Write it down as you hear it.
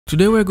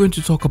Today we're going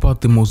to talk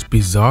about the most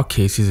bizarre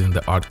cases in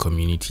the art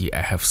community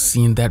I have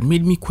seen that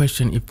made me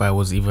question if I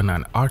was even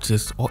an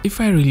artist or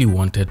if I really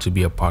wanted to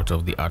be a part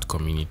of the art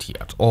community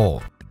at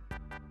all.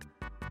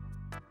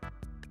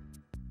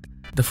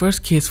 The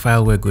first case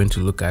file we're going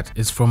to look at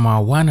is from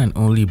our one and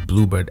only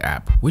Bluebird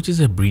app, which is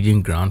a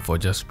breeding ground for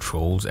just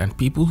trolls and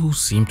people who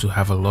seem to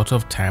have a lot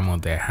of time on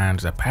their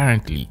hands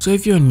apparently. So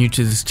if you're new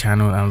to this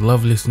channel and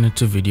love listening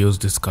to videos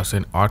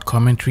discussing art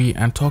commentary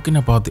and talking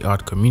about the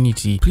art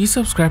community, please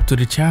subscribe to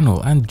the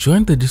channel and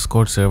join the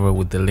Discord server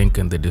with the link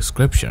in the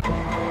description.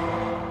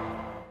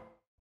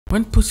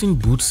 When Puss in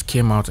Boots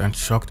came out and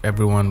shocked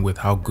everyone with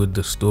how good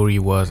the story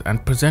was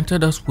and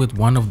presented us with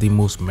one of the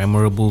most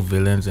memorable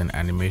villains in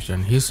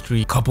animation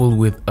history, coupled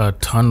with a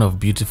ton of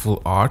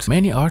beautiful art,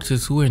 many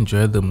artists who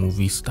enjoyed the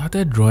movie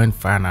started drawing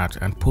fan art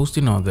and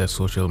posting on their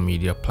social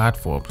media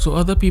platforms, so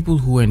other people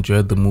who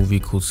enjoyed the movie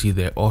could see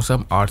their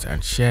awesome art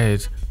and share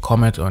it,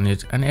 comment on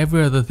it, and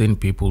every other thing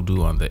people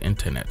do on the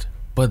internet.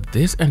 But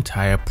this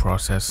entire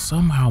process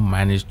somehow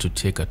managed to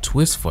take a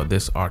twist for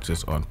this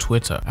artist on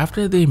Twitter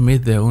after they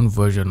made their own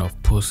version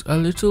of Puss a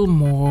little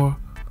more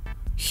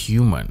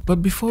human.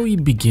 But before we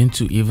begin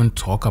to even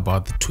talk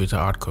about the Twitter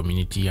art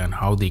community and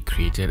how they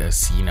created a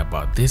scene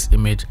about this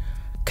image,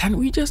 can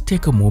we just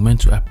take a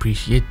moment to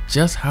appreciate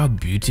just how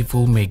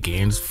beautiful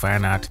Megan's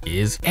fan art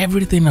is?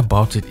 Everything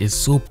about it is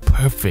so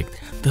perfect.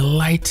 The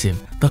lighting,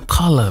 the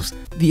colors,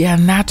 the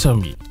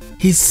anatomy,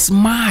 his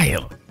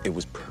smile. It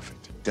was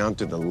perfect, down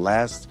to the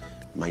last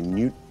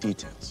minute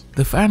details.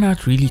 The fan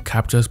art really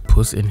captures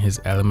Puss in his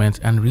element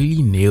and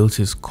really nails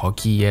his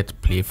cocky yet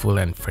playful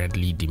and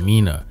friendly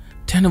demeanor.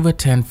 10 over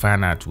 10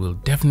 fan art will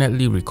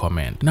definitely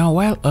recommend. Now,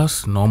 while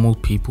us normal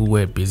people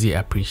were busy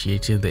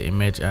appreciating the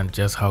image and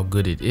just how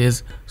good it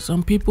is,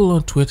 some people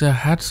on Twitter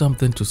had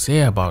something to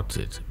say about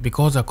it,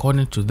 because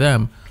according to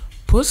them,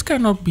 Puss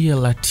cannot be a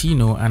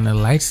Latino and a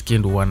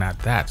light-skinned one at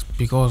that,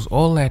 because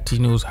all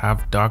Latinos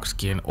have dark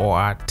skin or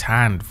are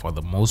tanned for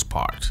the most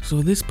part.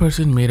 So this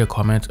person made a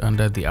comment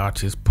under the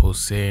artist's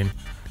post saying,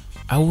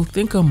 "I would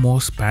think a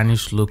more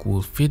Spanish look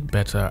will fit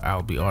better,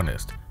 I'll be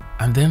honest."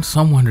 And then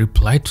someone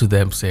replied to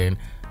them saying,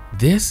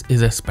 "This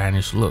is a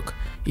Spanish look.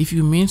 If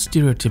you mean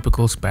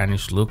stereotypical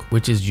Spanish look,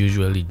 which is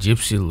usually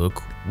gypsy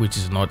look, which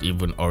is not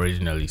even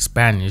originally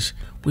Spanish,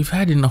 we've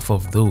had enough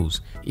of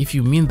those. If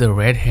you mean the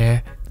red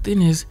hair,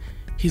 thing is,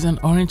 he's an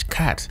orange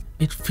cat.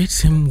 It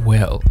fits him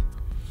well."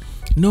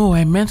 No,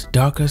 I meant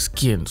darker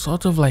skin,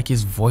 sort of like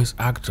his voice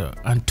actor,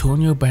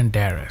 Antonio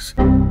Banderas.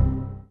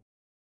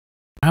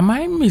 Am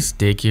I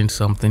mistaking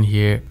something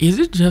here? Is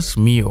it just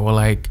me, or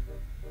like,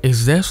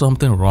 is there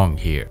something wrong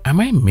here? Am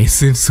I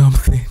missing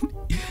something?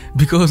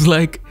 Because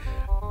like,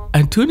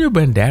 Antonio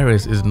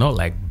Banderas is not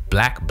like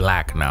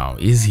black now,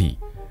 is he?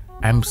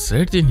 I'm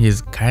certain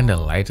he's kinda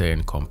lighter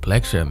in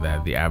complexion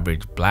than the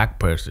average black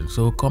person,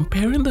 so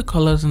comparing the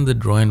colors in the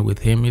drawing with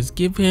him is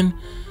giving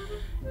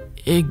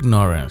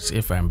ignorance,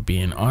 if I'm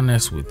being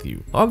honest with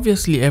you.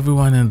 Obviously,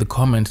 everyone in the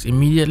comments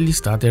immediately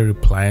started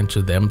replying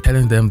to them,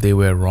 telling them they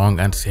were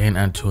wrong and saying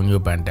Antonio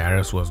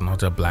Banderas was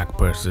not a black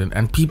person,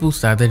 and people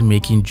started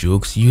making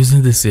jokes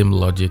using the same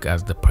logic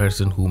as the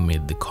person who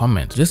made the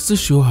comment, just to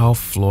show how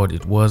flawed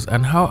it was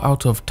and how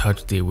out of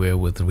touch they were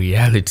with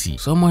reality.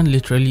 Someone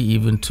literally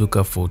even took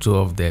a photo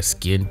of their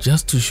skin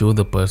just to show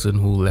the person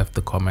who left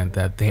the comment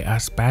that there are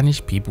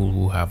Spanish people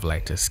who have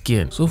lighter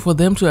skin. So for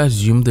them to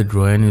assume the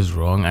drawing is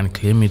wrong and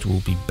claim it will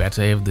be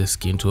better if the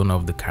skin tone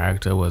of the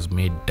character was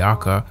made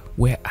darker,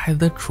 were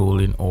either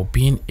trolling or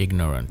being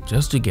ignorant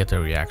just to get a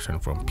reaction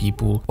from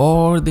people,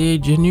 or they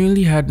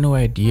genuinely had no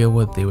idea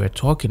what they were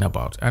talking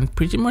about and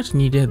pretty much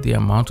needed the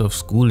amount of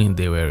schooling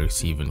they were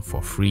receiving for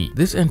free.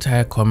 This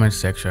entire comment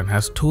section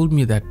has told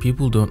me that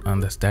people don't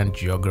understand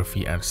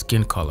geography and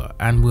skin color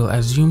and will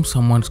assume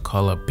someone's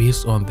color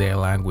based on their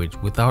language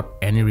without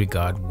any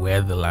regard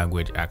where the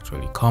language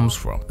actually comes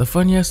from. The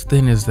funniest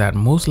thing is that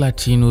most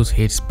Latinos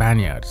hate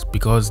Spaniards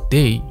because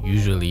they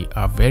usually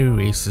are very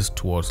racist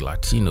towards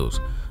Latinos.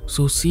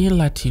 So seeing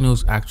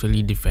Latinos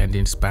actually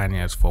defending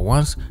Spaniards for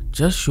once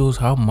just shows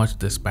how much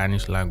the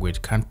Spanish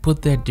language can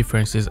put their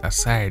differences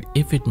aside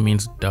if it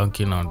means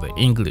dunking on the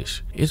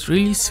English. It's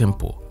really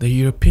simple. The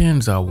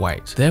Europeans are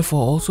white,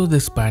 therefore also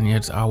the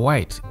Spaniards are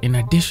white. In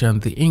addition,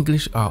 the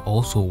English are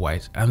also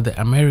white and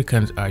the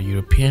Americans are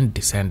European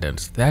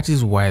descendants. That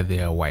is why they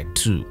are white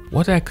too.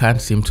 What I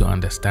can't seem to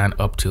understand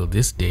up till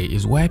this day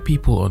is why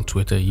people on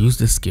Twitter use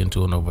the skin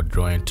tone of a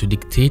drawing to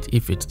dictate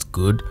if it's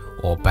good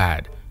or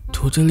bad,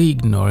 totally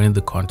ignoring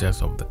the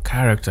context of the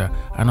character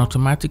and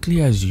automatically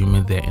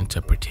assuming their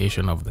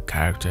interpretation of the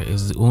character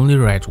is the only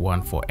right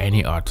one for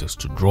any artist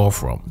to draw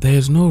from. There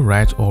is no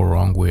right or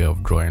wrong way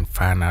of drawing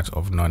fan art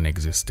of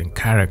non-existing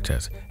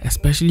characters,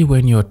 especially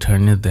when you're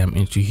turning them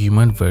into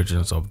human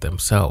versions of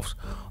themselves.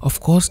 Of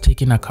course,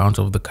 taking account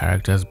of the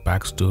character's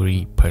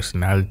backstory,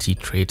 personality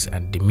traits,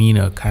 and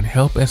demeanor can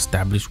help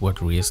establish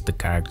what race the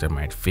character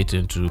might fit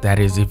into, that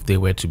is if they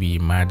were to be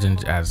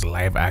imagined as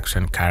live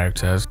action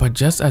characters. But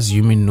just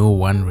assuming no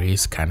one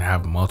race can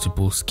have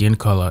multiple skin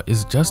color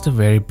is just a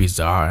very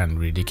bizarre and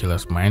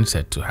ridiculous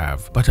mindset to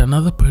have. But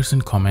another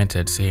person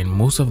commented saying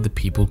most of the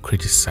people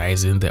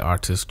criticizing the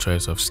artist's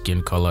choice of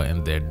skin color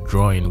in their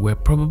drawing were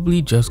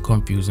probably just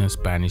confusing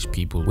Spanish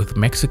people with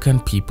Mexican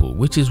people,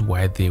 which is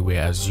why they were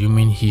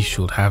assuming he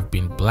should have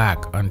been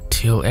black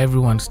until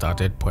everyone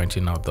started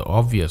pointing out the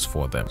obvious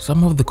for them.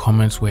 Some of the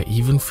comments were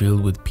even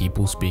filled with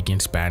people speaking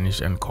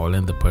Spanish and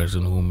calling the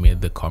person who made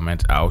the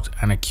comment out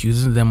and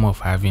accusing them of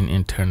having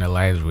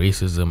internalized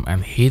racism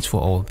and hate for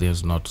all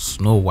things not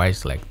Snow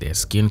White like their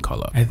skin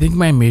color. I think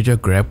my major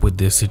gripe with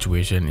this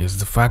situation is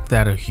the fact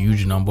that a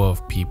huge number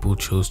of people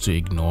chose to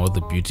ignore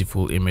the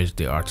beautiful image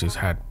the artist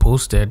had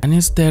posted, and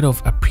instead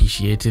of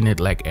appreciating it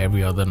like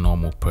every other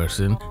normal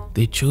person,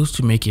 they chose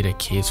to make it a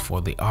case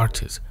for the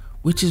artist,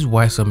 which is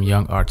why some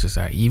young artists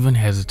are even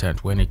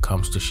hesitant when it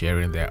comes to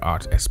sharing their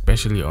art,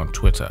 especially on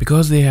Twitter,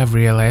 because they have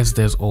realized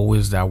there's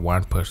always that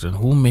one person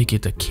who'll make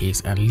it a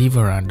case and leave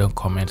a random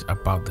comment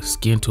about the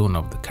skin tone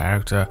of the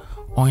character,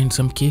 or in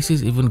some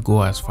cases even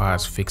go as far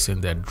as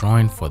fixing their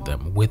drawing for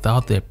them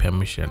without their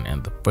permission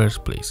in the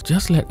first place.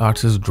 Just let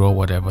artists draw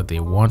whatever they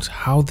want,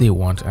 how they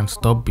want, and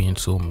stop being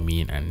so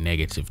mean and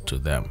negative to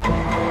them.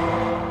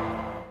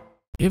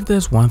 If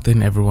there's one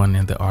thing everyone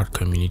in the art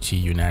community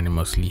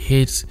unanimously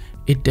hates,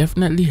 it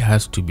definitely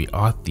has to be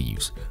art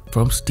thieves.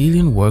 From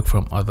stealing work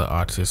from other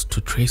artists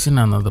to tracing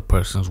another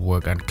person's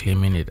work and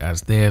claiming it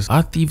as theirs,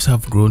 art thieves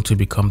have grown to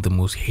become the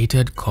most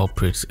hated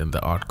culprits in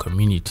the art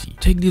community.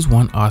 Take this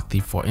one art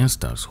thief for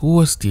instance, who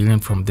was stealing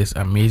from this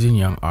amazing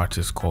young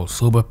artist called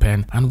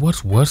Soberpen, and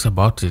what's worse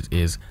about it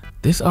is,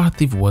 this art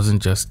thief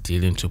wasn't just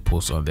stealing to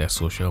post on their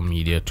social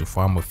media to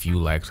farm a few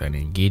likes and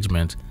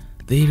engagement.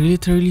 They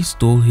literally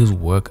stole his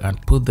work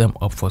and put them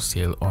up for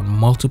sale on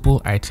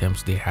multiple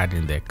items they had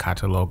in their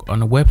catalog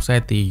on a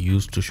website they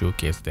used to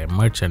showcase their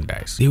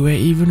merchandise. They were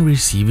even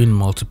receiving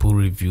multiple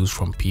reviews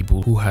from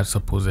people who had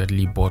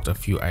supposedly bought a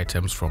few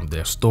items from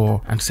their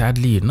store, and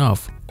sadly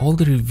enough, all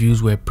the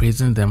reviews were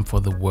praising them for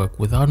the work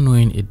without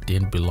knowing it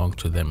didn't belong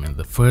to them in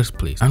the first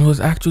place and was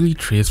actually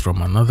traced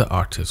from another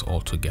artist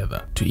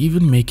altogether. To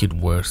even make it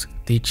worse,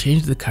 they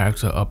changed the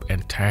character up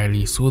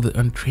entirely so the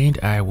untrained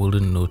eye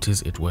wouldn't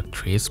notice it was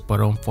traced, but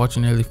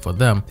unfortunately for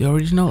them, the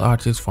original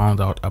artist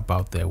found out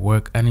about their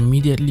work and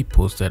immediately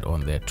posted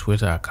on their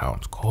Twitter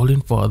account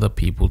calling for other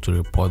people to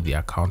report the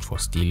account for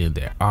stealing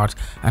their art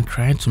and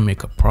trying to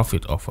make a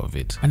profit off of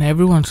it. And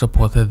everyone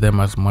supported them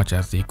as much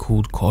as they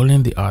could,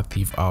 calling the art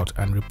thief out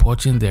and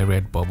reporting their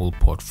Redbubble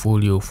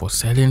portfolio for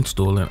selling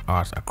stolen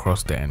art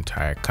across their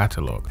entire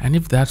catalog. And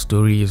if that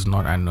story is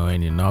not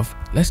annoying enough,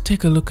 let's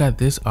take a look at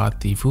this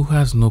art thief who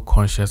has no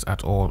conscience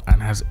at all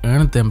and has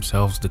earned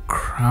themselves the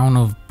crown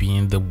of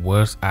being the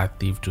worst art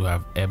thief to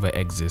have ever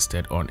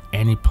existed on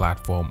any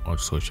platform or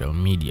social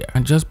media.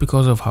 And just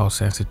because of how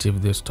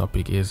sensitive this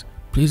topic is,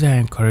 please, I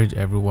encourage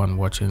everyone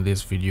watching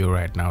this video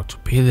right now to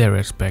pay their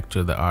respect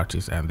to the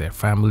artist and their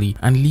family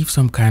and leave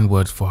some kind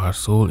words for her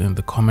soul in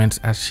the comments,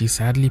 as she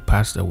sadly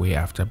passed away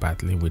after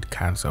battling with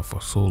cancer for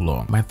so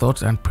long. My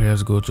thoughts and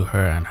prayers go to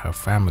her and her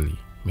family.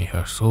 May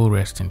her soul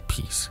rest in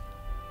peace.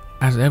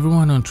 As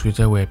everyone on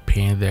Twitter were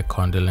paying their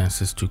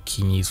condolences to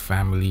Kini's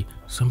family,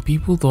 some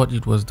people thought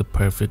it was the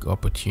perfect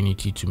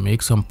opportunity to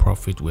make some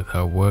profit with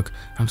her work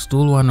and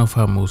stole one of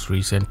her most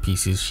recent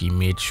pieces she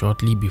made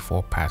shortly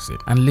before passing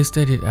and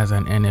listed it as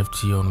an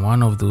NFT on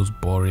one of those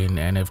boring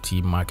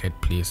NFT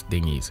marketplace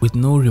thingies. With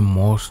no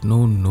remorse,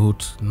 no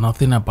notes,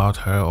 nothing about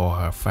her or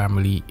her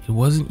family. It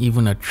wasn't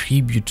even a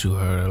tribute to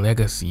her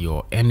legacy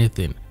or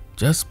anything,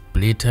 just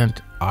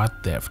blatant art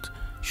theft,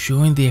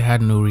 showing they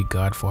had no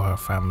regard for her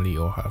family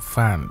or her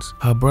fans.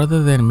 Her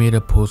brother then made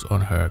a post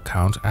on her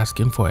account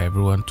asking for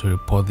everyone to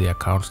report the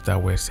accounts that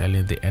were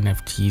selling the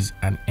NFTs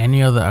and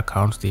any other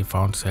accounts they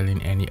found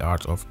selling any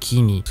art of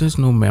Kini, since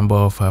no member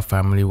of her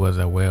family was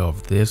aware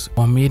of this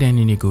or made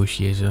any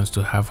negotiations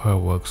to have her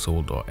work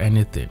sold or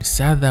anything. It's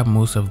sad that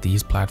most of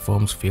these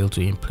platforms fail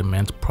to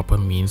implement proper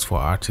means for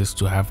artists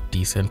to have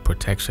decent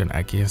protection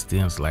against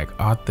things like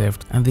art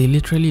theft, and they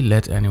literally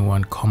let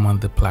anyone come on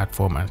the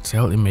platform and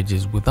sell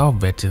images without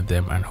vetting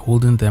them and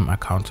holding them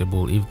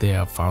accountable if they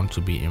are found to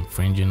be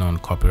infringing on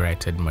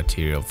copyrighted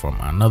material from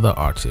another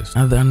artist.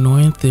 And the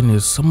annoying thing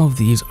is, some of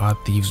these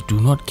art thieves do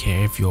not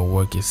care if your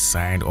work is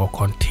signed or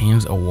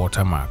contains a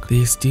watermark.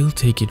 They still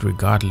take it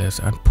regardless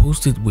and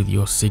post it with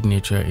your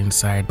signature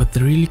inside, but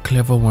the really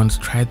clever ones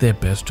try their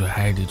best to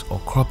hide it or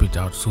crop it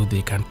out so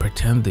they can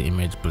pretend the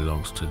image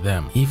belongs to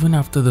them. Even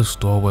after the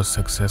store was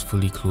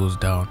successfully closed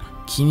down,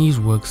 Kinney's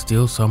work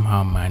still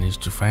somehow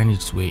managed to find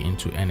its way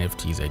into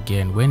NFTs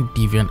again when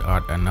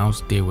DeviantArt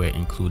announced they were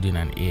including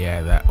an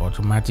AI that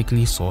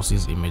automatically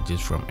sources images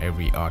from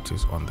every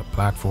artist on the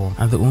platform,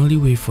 and the only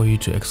way for you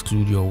to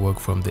exclude your work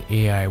from the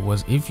AI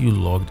was if you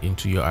logged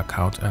into your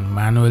account and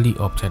manually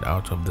opted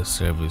out of the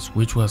service,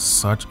 which was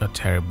such a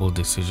terrible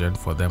decision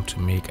for them to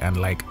make, and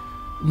like,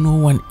 no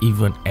one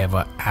even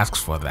ever asks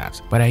for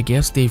that. But I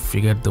guess they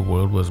figured the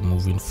world was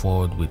moving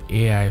forward with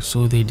AI,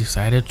 so they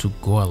decided to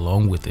go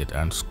along with it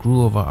and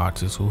screw over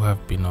artists who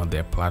have been on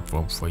their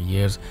platform for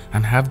years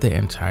and have their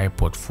entire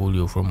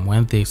portfolio from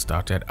when they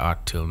started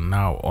art till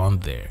now on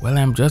there. Well,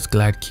 I'm just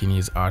glad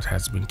Kinney's art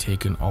has been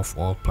taken off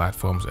all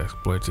platforms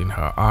exploiting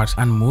her art,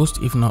 and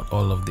most if not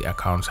all of the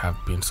accounts have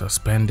been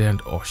suspended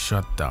or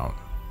shut down.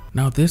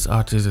 Now, this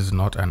artist is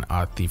not an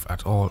art thief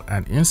at all,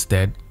 and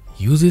instead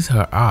uses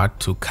her art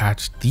to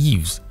catch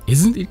thieves.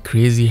 Isn't it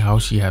crazy how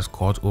she has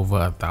caught over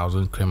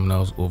 1,000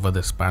 criminals over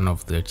the span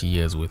of 30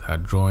 years with her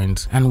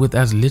drawings, and with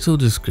as little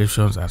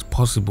descriptions as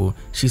possible,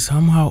 she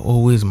somehow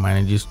always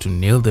manages to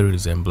nail the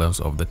resemblance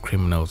of the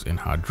criminals in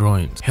her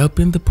drawings,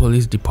 helping the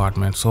police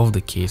department solve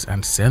the case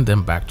and send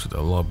them back to the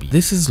lobby.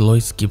 This is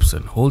Lois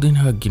Gibson holding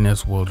her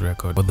Guinness World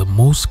Record for the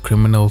most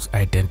criminals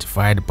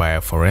identified by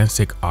a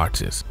forensic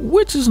artist,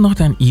 which is not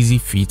an easy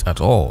feat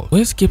at all.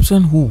 Lois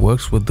Gibson, who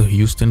works with the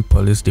Houston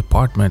Police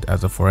Department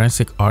as a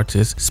forensic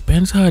artist,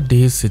 spends her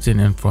days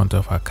sitting in front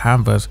of her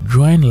canvas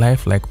drawing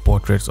lifelike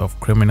portraits of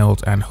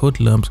criminals and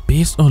hoodlums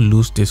based on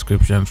loose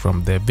descriptions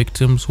from their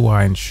victims who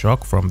are in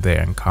shock from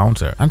their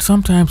encounter, and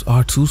sometimes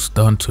are too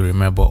stunned to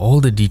remember all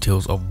the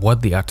details of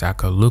what the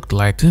attacker looked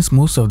like, since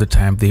most of the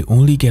time they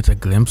only get a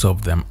glimpse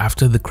of them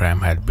after the crime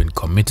had been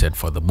committed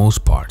for the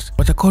most part.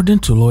 But according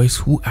to Lois,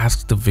 who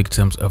asked the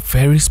victims a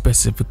very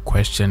specific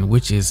question,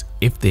 which is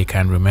if they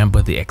can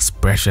remember the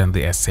expression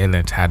the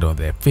assailant had on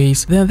their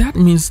face, then that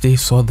means they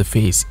saw the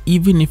face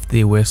even if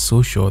they were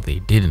so sure they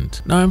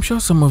didn't. Now, I'm sure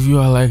some of you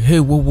are like, hey,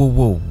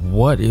 whoa,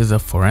 what is a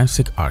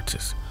forensic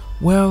artist?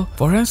 Well,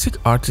 forensic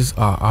artists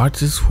are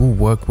artists who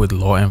work with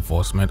law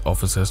enforcement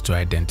officers to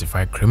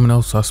identify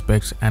criminal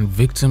suspects and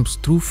victims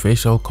through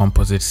facial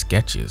composite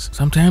sketches.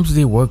 Sometimes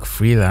they work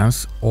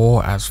freelance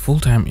or as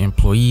full-time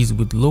employees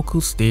with local,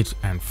 state,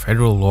 and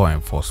federal law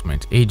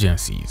enforcement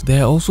agencies.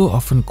 They are also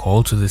often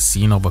called to the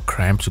scene of a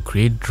crime to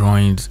create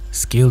drawings,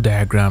 scale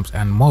diagrams,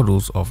 and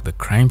models of the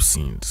crime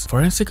scenes.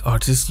 Forensic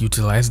artists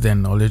utilize their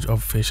knowledge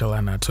of facial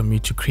anatomy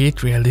to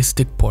create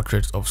realistic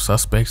portraits of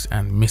suspects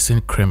and missing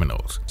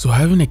criminals. So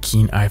having a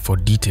keen eye for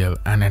detail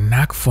and a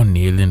knack for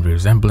nailing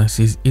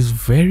resemblances is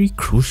very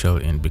crucial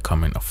in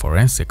becoming a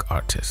forensic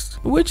artist,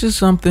 which is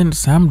something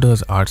Sam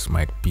Does Arts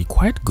might be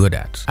quite good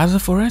at. As a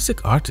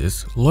forensic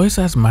artist, Lois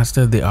has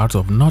mastered the art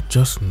of not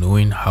just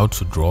knowing how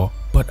to draw,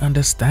 but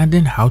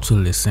understanding how to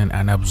listen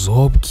and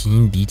absorb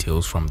keen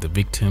details from the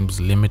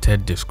victim's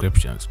limited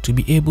descriptions to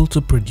be able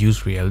to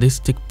produce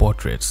realistic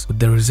portraits with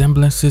the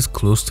resemblances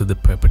close to the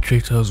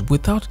perpetrators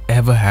without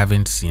ever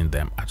having seen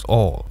them at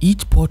all.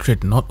 Each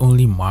portrait not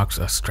only marks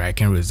a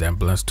striking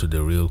resemblance to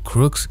the real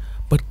crooks,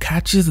 but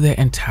catches their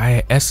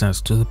entire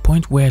essence to the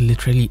point where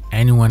literally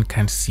anyone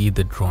can see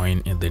the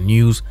drawing in the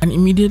news and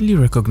immediately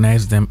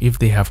recognize them if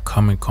they have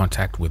come in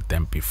contact with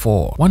them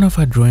before. One of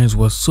her drawings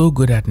was so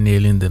good at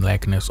nailing the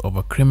likeness of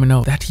a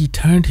criminal that he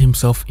turned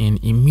himself in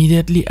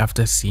immediately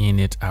after seeing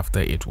it after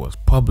it was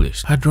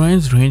published. Her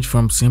drawings range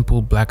from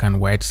simple black and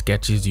white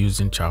sketches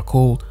using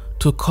charcoal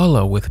to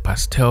color with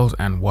pastels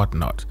and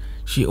whatnot.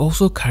 She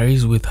also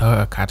carries with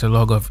her a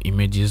catalog of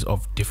images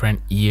of different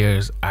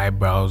ears,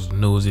 eyebrows,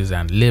 noses,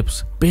 and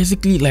lips,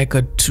 basically like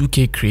a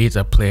 2K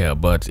creator player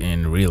but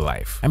in real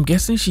life. I'm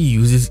guessing she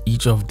uses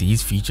each of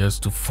these features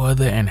to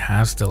further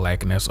enhance the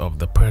likeness of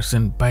the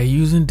person by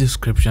using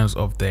descriptions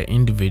of their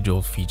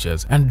individual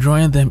features and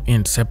drawing them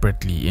in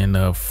separately in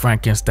a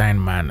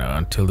Frankenstein manner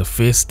until the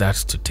face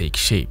starts to take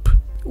shape.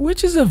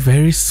 Which is a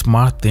very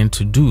smart thing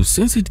to do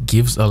since it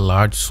gives a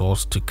large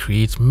source to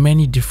create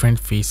many different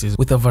faces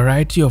with a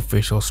variety of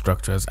facial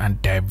structures and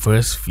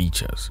diverse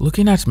features.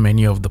 Looking at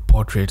many of the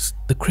portraits,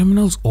 the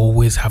criminals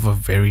always have a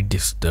very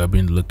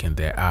disturbing look in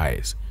their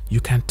eyes. You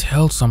can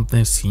tell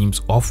something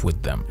seems off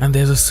with them, and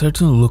there's a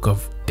certain look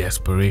of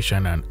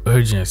desperation and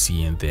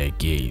urgency in their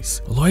gaze.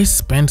 Lois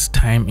spends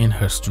time in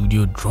her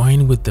studio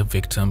drawing with the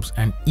victims,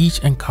 and each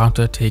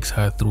encounter takes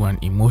her through an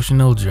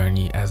emotional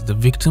journey as the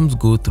victims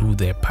go through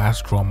their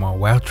past trauma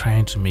while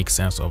trying to make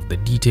sense of the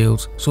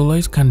details so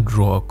Lois can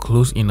draw a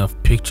close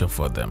enough picture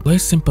for them.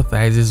 Lois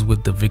sympathizes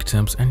with the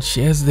victims and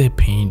shares their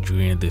pain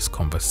during these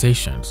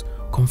conversations,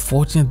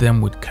 comforting them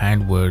with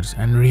kind words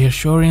and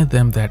reassuring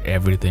them that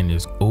everything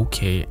is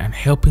okay and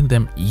helping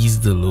them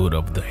ease the load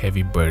of the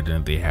heavy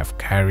burden they have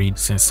carried,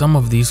 since some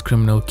of these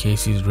criminal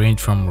cases range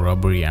from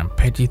robbery and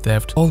petty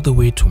theft all the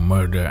way to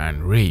murder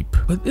and rape.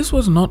 But this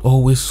was not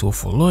always so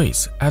for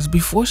Lois, as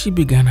before she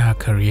began her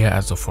career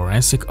as a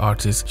forensic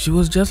artist, she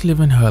was just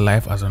living her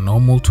life as a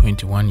normal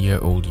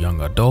 21-year-old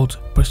young adult,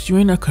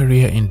 pursuing a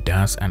career in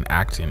dance and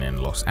acting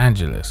in Los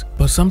Angeles.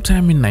 But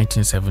sometime in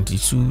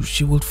 1972,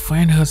 she would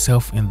find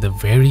herself in the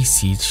very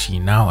seats she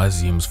now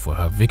assumes for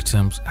her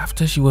victims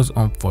after she was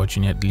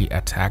unfortunately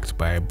attacked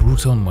by a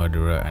brutal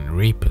murderer and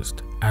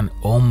rapist and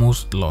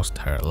almost lost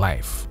her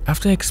life.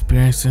 After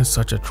experiencing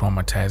such a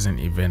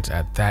traumatizing event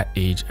at that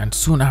age and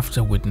soon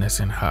after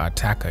witnessing her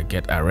attacker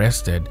get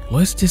arrested,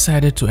 Lois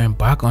decided to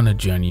embark on a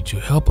journey to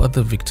help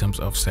other victims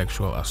of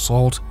sexual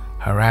assault,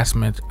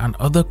 harassment, and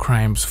other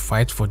crimes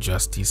fight for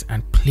justice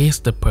and place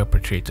the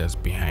perpetrators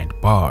behind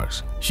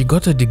bars. She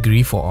got a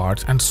degree for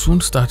art and soon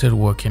started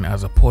working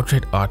as a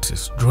portrait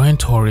artist, drawing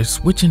tourists,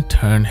 which in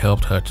turn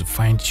helped her to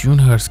fine-tune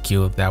her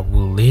skill that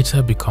will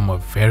later become a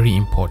very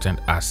important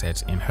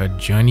asset in her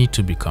journey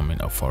to becoming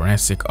a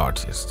forensic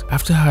artist.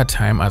 After her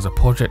time as a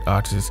portrait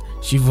artist,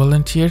 she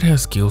volunteered her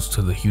skills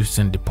to the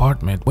Houston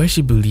department, where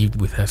she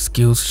believed with her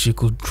skills she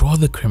could draw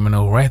the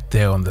criminal right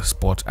there on the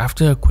spot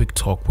after a quick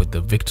talk with the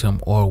victim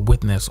or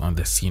witness on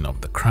the scene of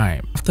the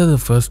crime. After the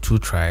first 2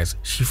 tries,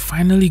 she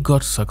finally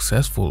got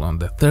successful on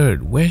the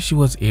third, where she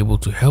was able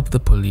to help the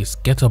police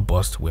get a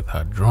bust with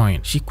her drawing.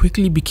 She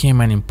quickly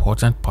became an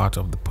important part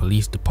of the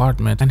police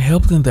department and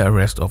helped in the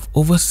arrest of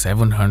over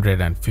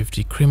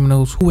 750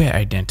 criminals who were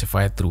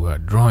identified through her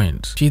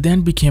drawings. She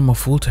then became a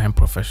full-time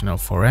professional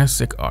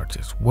forensic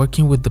artist,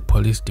 working with the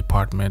police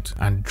department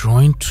and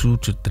drawing 2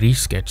 to 3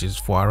 sketches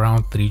for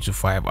around 3 to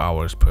 5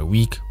 hours per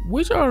week,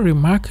 which are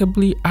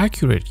remarkably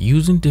accurate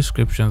using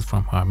descriptions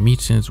from her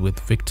meetings with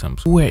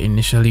victims who were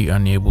initially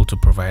unable to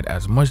provide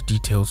as much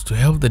details to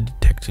help the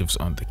detectives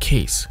on the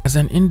case. As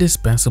an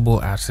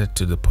indispensable asset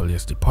to the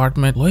police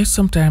department, Lois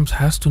sometimes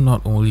has to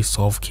not only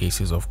solve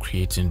cases of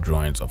creating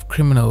drawings of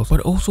criminals, but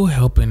also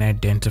help in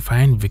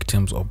identifying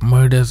victims of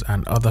murders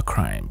and other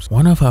crimes.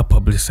 One of her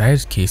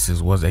publicized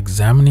cases was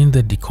examining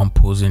the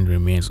decomposing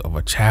remains of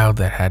a child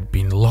that had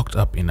been locked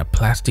up in a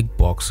plastic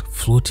box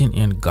floating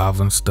in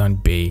Galveston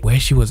Bay, where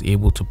she was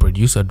able to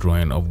produce a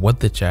drawing of what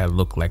the child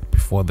looked like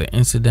before the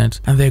incident,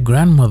 and their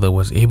grandmother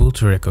was able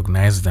to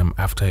recognize them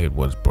after it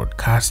was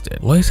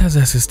broadcasted. Lois has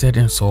assisted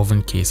in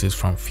solving cases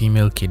from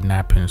female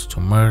kidnappings to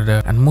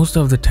murder, and most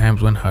of the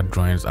times when her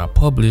drawings are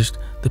published,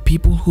 the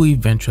people who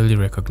eventually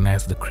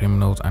recognize the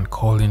criminals and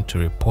call in to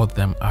report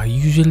them are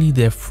usually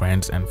their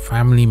friends and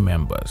family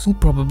members who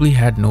probably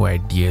had no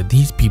idea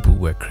these people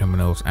were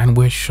criminals and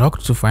were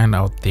shocked to find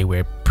out they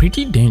were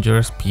pretty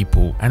dangerous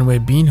people and were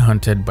being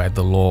hunted by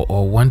the law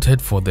or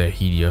wanted for their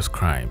hideous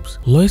crimes.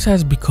 Lois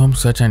has become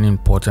such an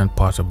important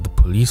part of the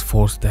police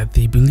force that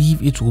they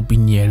believe it will be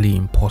nearly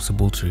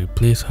impossible to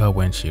replace her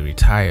when she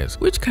retires,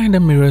 which kinda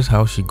mirrors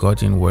how she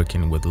got in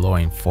working with law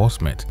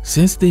enforcement,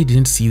 since they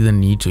didn't see the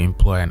need to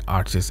employ an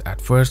artist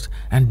at first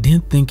and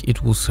didn't think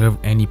it will serve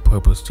any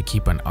purpose to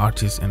keep an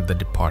artist in the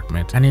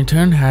department, and in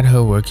turn had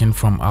her working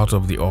from out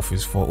of the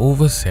office for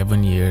over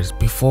 7 years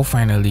before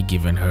finally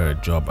giving her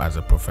a job as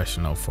a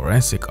professional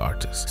forensic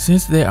artist.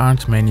 Since there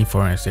aren't many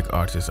forensic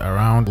artists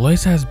around,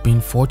 Lois has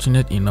been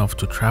fortunate enough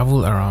to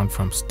travel around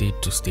from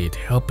state to state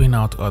helping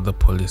out other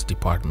police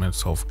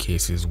departments solve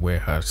cases where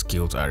her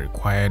skills are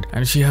required,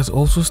 and she has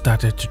also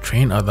started to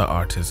train other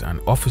artists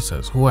and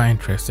officers who are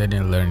interested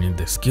in learning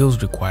the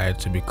skills required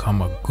to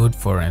become a good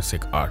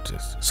forensic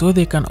artist, so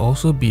they can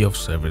also be of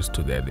service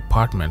to their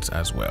departments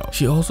as well.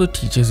 She also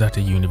teaches at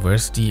a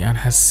university and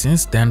has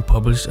since then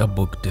published a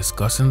book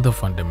discussing the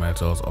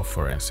fundamentals of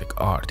forensic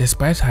art.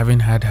 Despite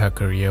having had her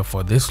career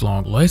for this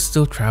long, Lois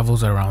still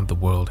travels around the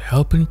world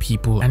helping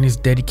people and is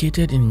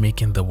dedicated in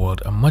making the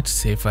world a much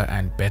safer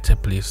and better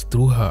place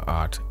through her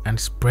art and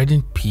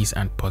spreading peace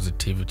and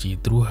positivity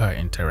through her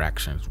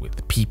interactions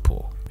with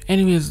people.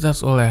 Anyways,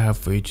 that's all I have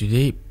for you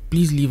today.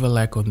 Please leave a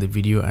like on the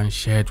video and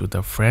share it with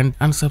a friend,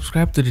 and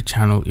subscribe to the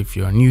channel if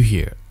you are new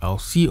here. I'll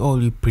see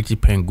all you pretty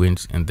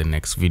penguins in the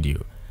next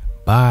video.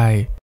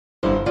 Bye.